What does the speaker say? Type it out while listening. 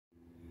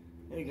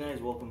Hey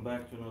guys, welcome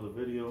back to another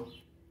video.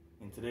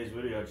 In today's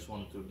video I just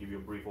wanted to give you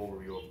a brief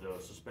overview of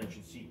the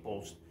suspension seat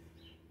post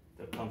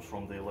that comes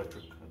from the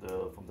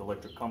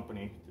Lectric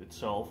company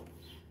itself.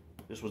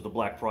 This was the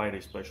Black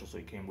Friday special, so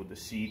it came with the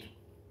seat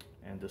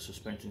and the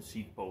suspension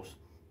seat post.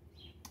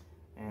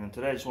 And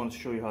today I just wanted to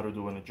show you how to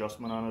do an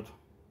adjustment on it.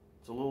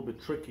 It's a little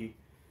bit tricky.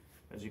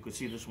 As you can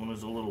see, this one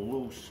is a little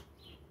loose.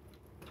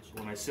 So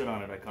when I sit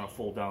on it, I kind of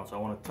fall down. So I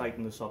want to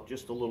tighten this up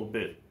just a little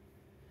bit.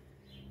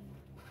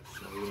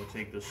 So we're going to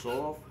take this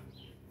off.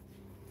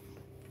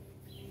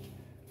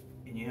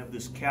 And you have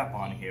this cap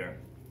on here.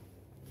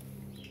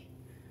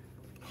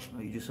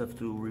 You just have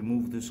to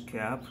remove this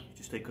cap.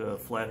 Just take a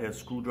flathead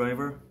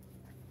screwdriver.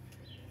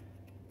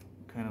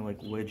 Kind of like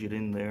wedge it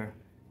in there.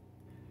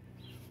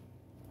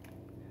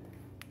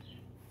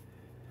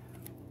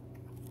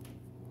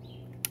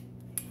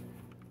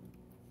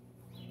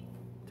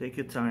 Take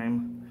your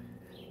time.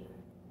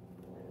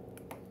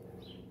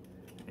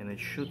 And it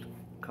should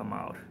come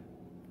out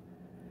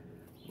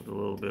with a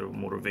little bit of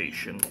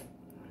motivation.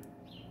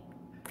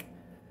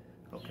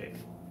 Okay.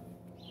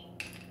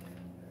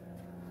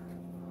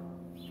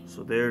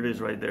 So there it is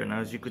right there.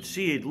 Now as you could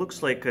see, it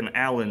looks like an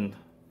Allen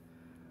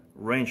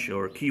wrench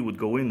or a key would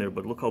go in there,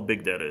 but look how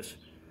big that is.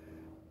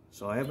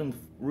 So I haven't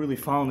really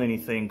found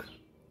anything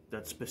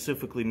that's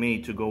specifically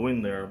made to go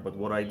in there, but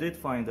what I did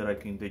find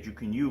that you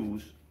can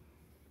use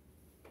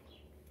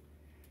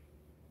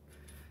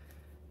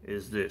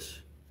is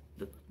this,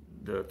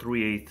 the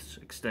 3/8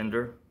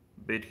 extender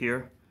bit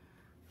here.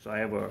 So I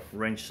have a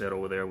wrench set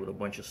over there with a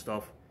bunch of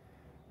stuff,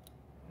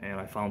 and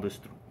I found this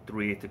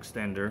 3/8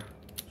 extender.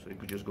 So it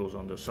just goes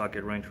on the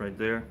socket wrench right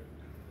there,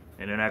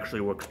 and it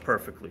actually works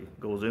perfectly. It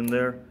goes in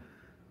there.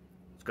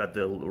 It's got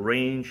the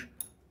range,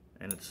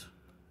 and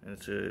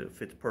it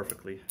fits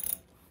perfectly.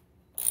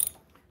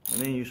 And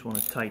then you just want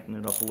to tighten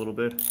it up a little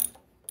bit,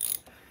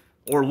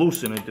 or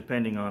loosen it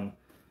depending on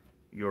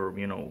your,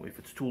 if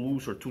it's too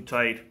loose or too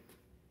tight.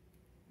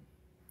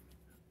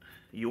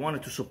 You want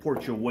it to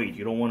support your weight.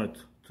 You don't want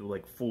it to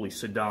like fully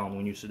sit down.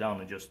 When you sit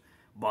down, it just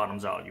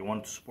bottoms out. You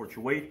want it to support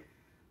your weight,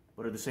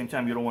 but at the same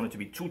time you don't want it to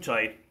be too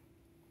tight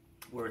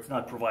where it's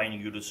not providing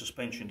you the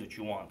suspension that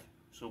you want.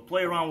 So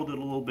play around with it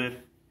a little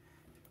bit.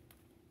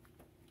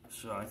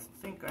 So I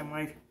think I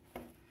might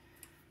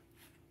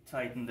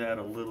tighten that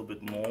a little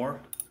bit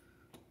more.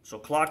 So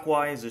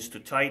clockwise is to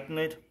tighten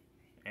it,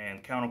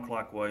 and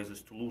counterclockwise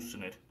is to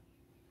loosen it.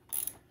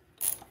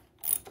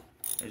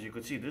 As you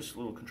can see, this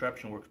little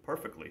contraption works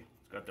perfectly.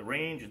 It's got the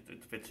range,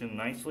 it fits in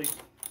nicely.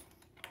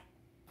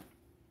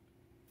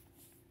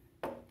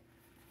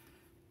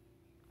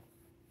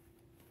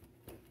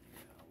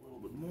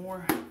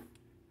 More,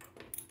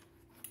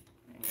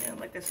 and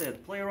like I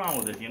said, play around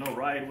with it,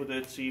 ride with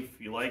it, see if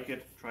you like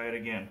it, try it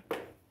again. I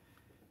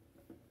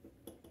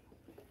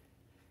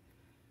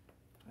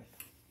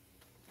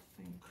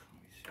think,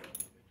 let me see.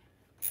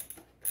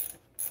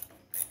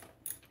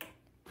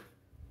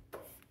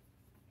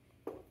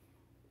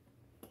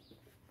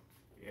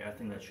 Yeah, I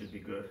think that should be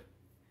good.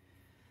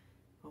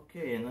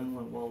 Okay, and then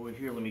while we're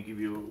here, let me give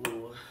you a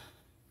little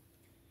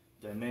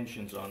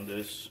dimensions on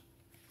this.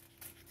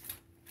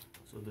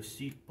 So the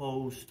seat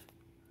post,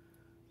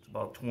 it's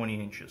about 20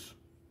 inches.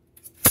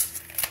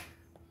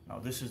 Now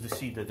this is the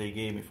seat that they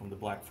gave me from the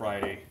Black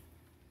Friday.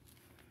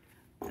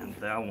 And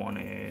that one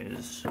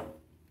is,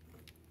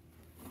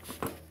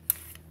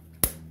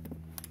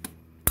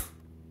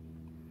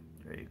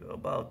 there you go,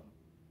 about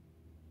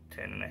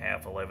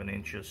 10.5, 11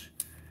 inches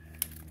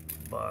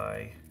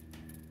by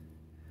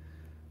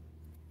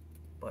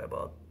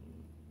about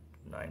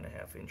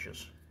 9.5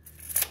 inches.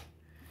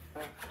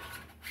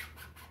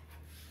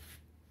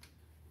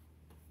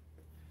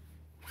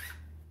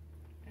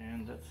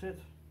 And that's it.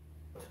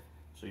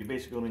 So you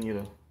basically only need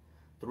a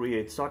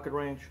 3/8 socket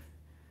wrench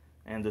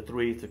and the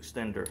 3/8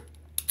 extender,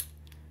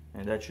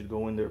 and that should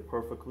go in there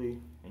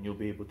perfectly, and you'll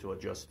be able to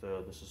adjust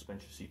the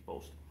suspension seat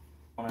post.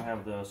 I want to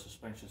have the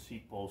suspension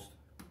seat post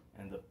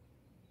and the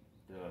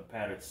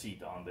padded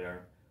seat on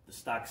there. The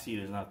stock seat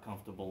is not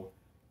comfortable,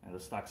 and the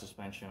stock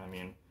suspension, I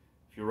mean,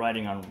 if you're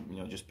riding on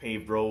just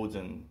paved roads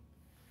and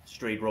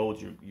straight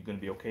roads, you're going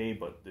to be okay,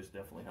 but this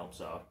definitely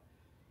helps out.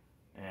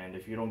 And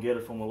if you don't get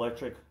it from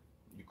Lectric,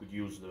 you could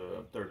use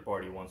the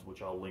third-party ones,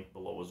 which I'll link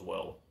below as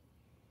well.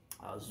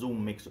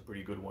 Zoom makes a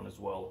pretty good one as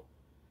well.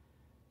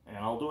 And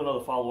I'll do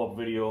another follow-up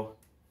video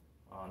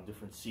on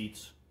different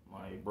seats.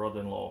 My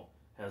brother-in-law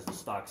has the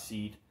stock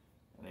seat,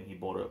 and then he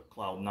bought a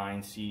Cloud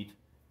 9 seat,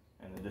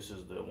 and then this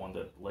is the one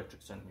that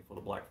Lectric sent me for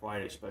the Black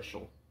Friday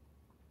special.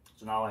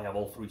 So now I have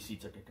all three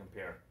seats I can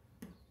compare.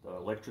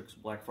 The Lectric's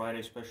Black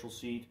Friday special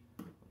seat,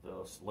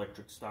 the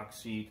Lectric stock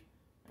seat,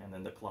 and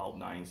then the Cloud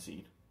 9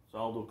 seat. So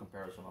I'll do a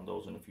comparison on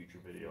those in a future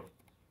video.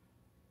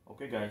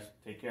 Okay guys,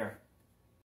 take care.